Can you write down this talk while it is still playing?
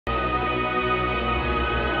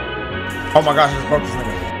Oh my gosh, I just broke this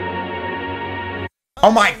nigga.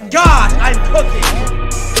 Oh my gosh, I'm cooking.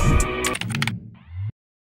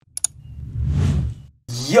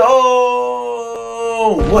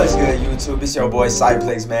 Yo, what's good, YouTube? It's your boy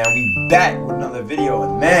Syplex, man. We back with another video,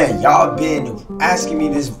 and man, y'all been asking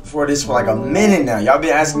me for like a minute now. Y'all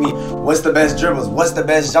been asking me what's the best dribbles, what's the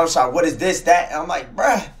best jump shot, what is this, that, and I'm like,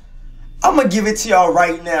 bruh, I'm gonna give it to y'all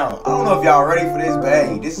right now. I don't know if y'all ready for this, but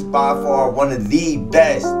hey, this is by far one of the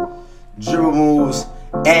best dribble moves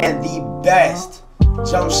and the best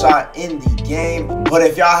jump shot in the game. But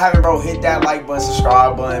if y'all haven't, bro, hit that like button,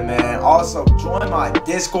 subscribe button, man. Also join my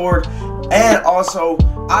Discord, and also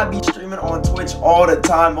I be streaming on Twitch all the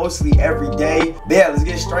time, mostly every day. But yeah, let's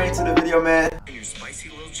get straight into the video, man. Your spicy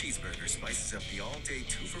little cheeseburger spices up the all-day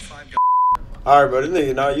 2 for $5. All right, bro, this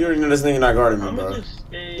nigga, no, you already know this nigga not guarding me, bro.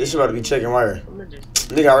 This shit about to be chicken wire.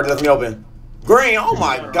 Nigga already left me open. Green, oh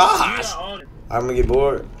my gosh. I'm gonna get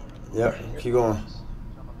bored. Yep, keep going.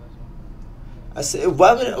 I said,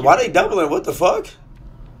 why they doubling? What the fuck?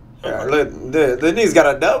 Yeah, look, the niggas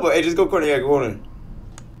got a double. Hey, just go corner, yeah, corner.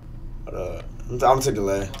 I'm gonna take the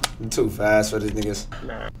leg. I'm too fast for these niggas.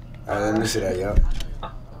 Alright, let me see that, yo.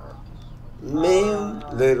 Man,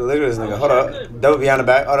 look at this nigga. Hold up. Double behind the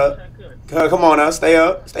back. Hold up. Come on now, stay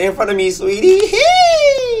up. Stay in front of me,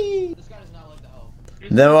 sweetie.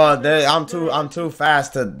 No, I'm too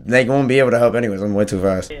fast to. They won't be able to help anyways. I'm way too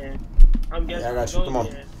fast. Yeah, I'm guessing. Yeah, I got you. Come on.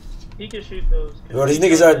 Yeah. He can shoot those. Bro, these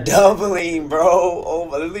niggas are doubling, bro. Oh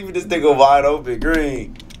my, they're leaving this nigga wide open.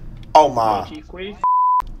 Green. Oh my.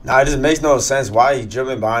 Nah, it just makes no sense. Why he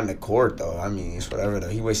dribbling behind the court though? I mean, it's whatever though.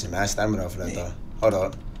 He wasting max stamina for that though. Hold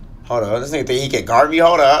up. Hold up. This nigga think he can guard me.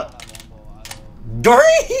 Hold up.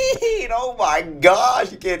 Green. Oh my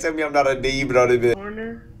gosh. You can't tell me I'm not a D, but on it bit.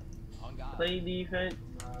 Corner. Play defense.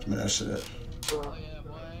 Man, that shit.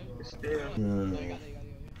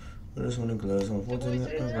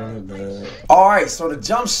 Alright, so the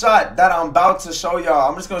jump shot that I'm about to show y'all,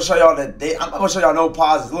 I'm just gonna show y'all that I'm not gonna show y'all no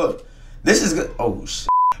pauses. Look, this is good. Oh shit.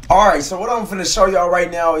 Alright, so what I'm finna show y'all right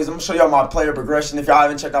now is I'm gonna show y'all my player progression. If y'all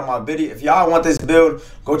haven't checked out my video, if y'all want this build,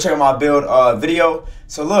 go check out my build video.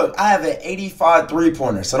 So look, I have an 85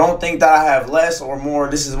 3-pointer. So don't think that I have less or more.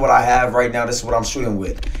 This is what I have right now. This is what I'm shooting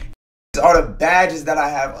with. These are the badges that I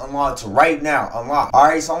have unlocked right now.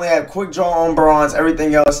 Alright, so I only have quick draw on bronze.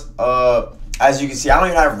 Everything else, as you can see, I don't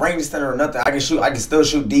even have range extender or nothing. I can still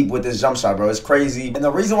shoot deep with this jump shot, bro. It's crazy. And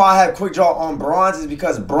the reason why I have quick draw on bronze is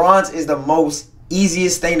because bronze is the most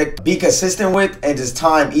easiest thing to be consistent with and just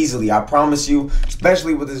time easily. I promise you,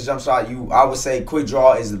 especially with this jump shot, I would say quick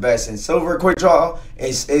draw is the best. And silver quick draw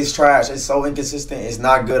is trash. It's so inconsistent. It's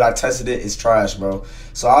not good. I tested it. It's trash, bro.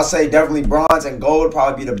 So I'll say definitely bronze and gold would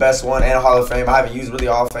probably be the best one, and Hall of Fame. I haven't used really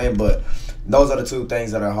Hall of Fame, but those are the two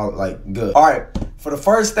things that are like good. All right, for the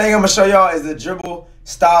first thing I'm gonna show y'all is the dribble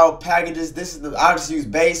style packages. This is I just use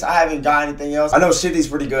base. I haven't got anything else. I know Shifty's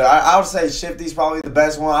pretty good. I would say Shifty's probably the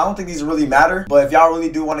best one. I don't think these really matter, but if y'all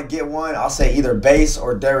really do want to get one, I'll say either base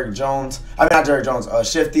or Derrick Jones. I mean not Derrick Jones,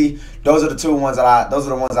 Shifty. Those are the two ones those are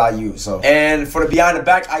the ones I use. So, and for the behind the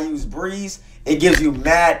back, I use Breeze. It just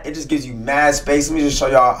gives you mad space. Let me just show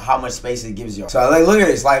y'all how much space it gives y'all. So like, look at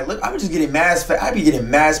this. Like, look, I'm just getting mad space. I be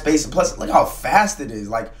getting mad space, and plus, look how fast it is.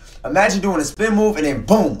 Like, imagine doing a spin move and then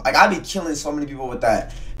boom. Like, I be killing so many people with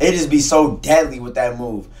that. It just be so deadly with that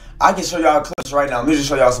move. I can show y'all clips right now. Let me just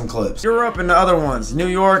show y'all some clips. Europe and the other ones, New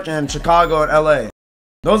York and Chicago and LA.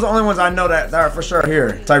 Those are the only ones I know that are for sure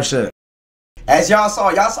here. Type shit. As y'all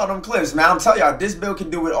saw them clips, man. I'm telling y'all, this build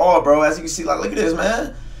can do it all, bro. As you can see, like, look at this,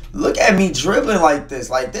 man. Look at me dribbling like this,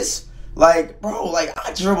 bro, like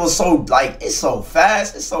I dribble so, like, it's so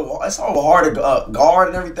fast, it's so hard to guard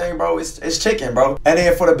and everything, bro. It's chicken, bro. And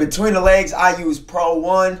then for the between the legs, I use Pro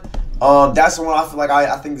 1. That's the one I feel like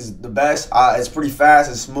I think is the best. It's pretty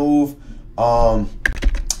fast, it's smooth. Let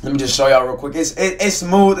me just show y'all real quick. It's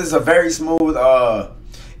smooth. It's a very smooth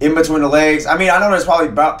in between the legs. I mean, I know there's probably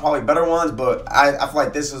better ones, but I feel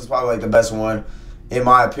like this is probably like the best one in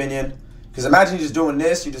my opinion. Because imagine you just doing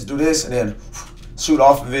this, you just do this and then shoot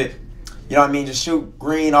off of it. You know what I mean? Just shoot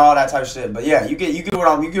green, all that type of shit. But yeah, you get what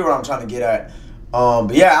I'm trying to get at.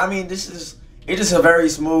 But yeah, I mean, it's just a very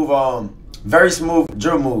smooth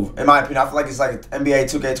dribble move in my opinion. I feel like it's like NBA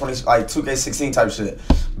 2K20, like 2K16 type shit.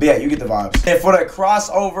 But yeah, you get the vibes. And for the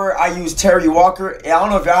crossover, I use Terry Walker. I don't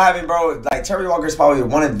know if y'all haven't, bro. Like Terry Walker is probably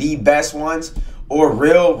one of the best ones. Or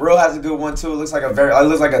Real has a good one too. It looks like a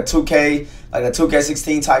 2K, like a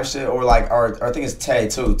 2K16 type shit, or I think it's Tay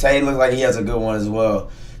too. Tay looks like he has a good one as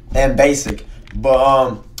well, and Basic. But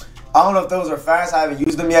I don't know if those are fast. I haven't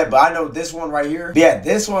used them yet, but I know this one right here. But yeah,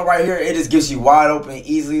 this one right here, it just gives you wide open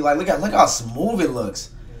easily. Like look how smooth it looks.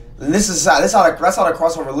 And that's how the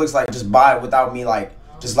crossover looks like just by without me like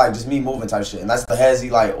just me moving type shit. And that's the hezzy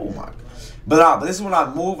like oh my. But this is when I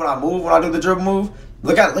do the dribble move.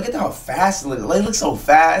 Look at how fast it looks. It looks so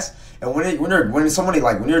fast. And when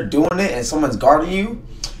you're doing it and someone's guarding you,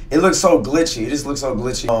 it looks so glitchy. It just looks so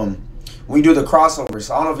glitchy. When you do the crossover,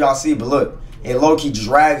 so I don't know if y'all see, but look, it low-key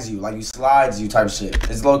drags you, like you slides you type shit.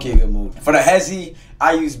 It's low-key a good move. For the hezzy,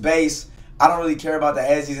 I use base. I don't really care about the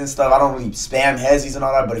hezzies and stuff. I don't really spam hezzies and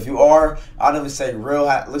all that. But if you are, I'd never say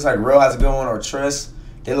looks like Real has a good one or Tris.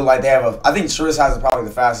 They look like they have I think Tris has probably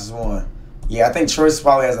the fastest one. Yeah, I think Tris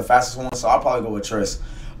probably has the fastest one, so I'll probably go with Tris.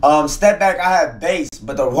 Step back, I have base,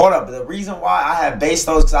 but the reason why I have base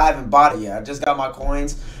though is because I haven't bought it yet. I just got my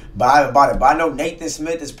coins, but I haven't bought it. But I know Nathan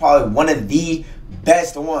Smith is probably one of the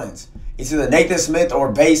best ones. It's either Nathan Smith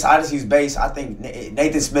or base. I just use base. I think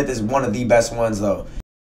Nathan Smith is one of the best ones though.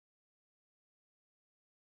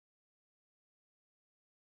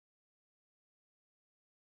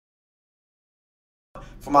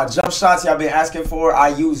 For my jump shots y'all been asking for, I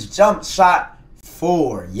use JUMPSHOT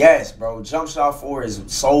 4. Yes, bro. JUMPSHOT 4 is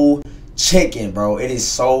so chicken, bro. It is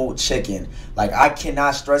so chicken. Like, I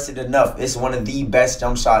cannot stress it enough. It's one of the best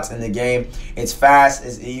jump shots in the game. It's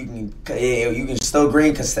fast. You can still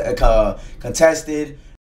green contested.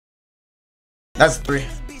 That's 3.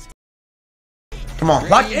 Come on.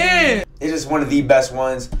 Lock in. It's just one of the best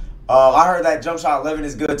ones. I heard that JUMPSHOT 11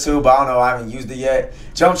 is good too, but I don't know. I haven't used it yet.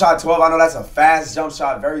 JUMPSHOT 12, I know that's a fast jump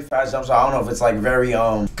shot, very fast jump shot. I don't know if it's like very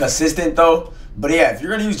consistent though. But yeah, if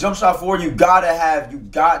you're gonna use JUMPSHOT 4, you got to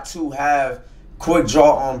have quick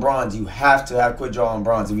draw on bronze. You have to have quick draw on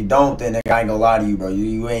bronze. If you don't, then I ain't gonna lie to you, bro.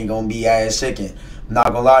 You ain't gonna be ass chicken. I'm not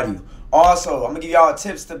gonna lie to you. Also, I'm gonna give y'all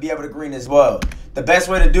tips to be able to green as well. The best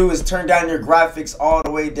way to do is turn down your graphics all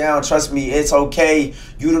the way down. Trust me, it's okay.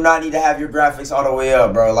 You do not need to have your graphics all the way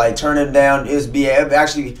up, bro. Like, turn them down. It'll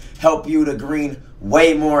actually help you to green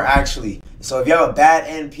way more, actually. So if you have a bad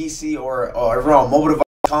end PC or on mobile device,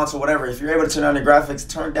 console, whatever, if you're able to turn down your graphics,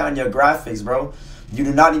 turn down your graphics, bro. You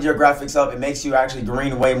do not need your graphics up. It makes you actually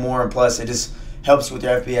green way more, and plus, it just helps you with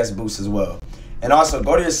your FPS boost as well. And also,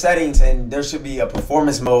 go to your settings, and there should be a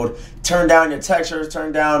performance mode. Turn down your textures,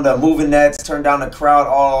 turn down the moving nets, turn down the crowd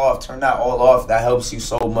all off, turn that all off. That helps you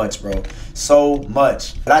so much, bro. So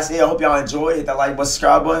much. But that's it. I hope y'all enjoyed. Hit that like button,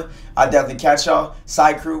 subscribe button. I'll definitely catch y'all.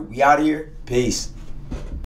 Side crew, we out of here. Peace.